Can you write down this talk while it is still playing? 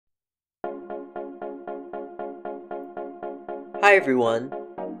Hi everyone,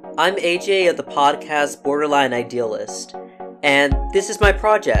 I'm AJ of the podcast Borderline Idealist, and this is my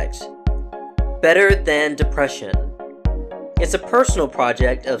project, Better Than Depression. It's a personal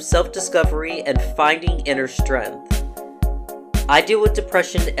project of self-discovery and finding inner strength. I deal with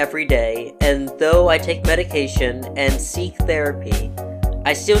depression every day, and though I take medication and seek therapy,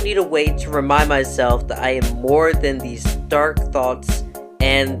 I still need a way to remind myself that I am more than these dark thoughts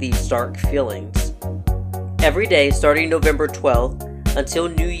and these dark feelings. Every day, starting November 12th until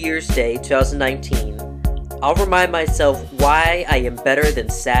New Year's Day 2019, I'll remind myself why I am better than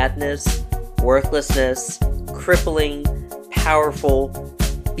sadness, worthlessness, crippling, powerful,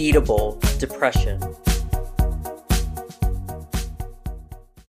 beatable depression.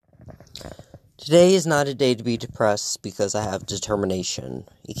 Today is not a day to be depressed because I have determination.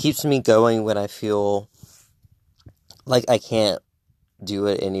 It keeps me going when I feel like I can't do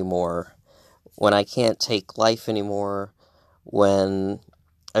it anymore. When I can't take life anymore, when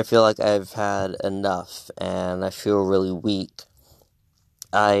I feel like I've had enough and I feel really weak,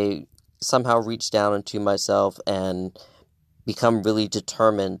 I somehow reach down into myself and become really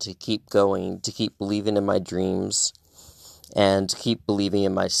determined to keep going, to keep believing in my dreams, and to keep believing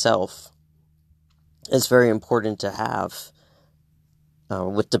in myself. It's very important to have.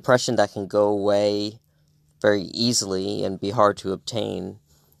 With depression, that can go away very easily and be hard to obtain.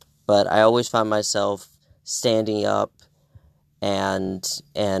 But I always find myself standing up and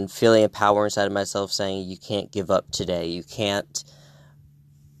feeling a power inside of myself saying, you can't give up today. You can't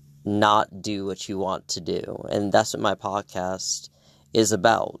not do what you want to do. And that's what my podcast is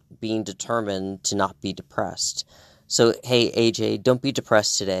about, being determined to not be depressed. So, hey, AJ, don't be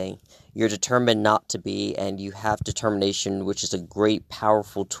depressed today. You're determined not to be, and you have determination, which is a great,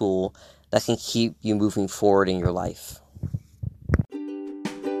 powerful tool that can keep you moving forward in your life.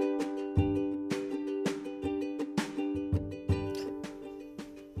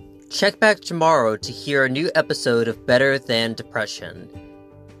 Check back tomorrow to hear a new episode of Better Than Depression.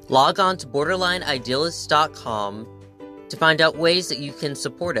 Log on to BorderlineIdealist.com to find out ways that you can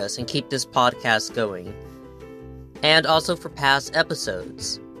support us and keep this podcast going. And also for past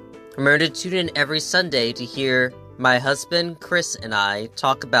episodes. Remember to tune in every Sunday to hear my husband, Chris, and I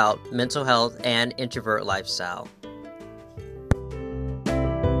talk about mental health and introvert lifestyle.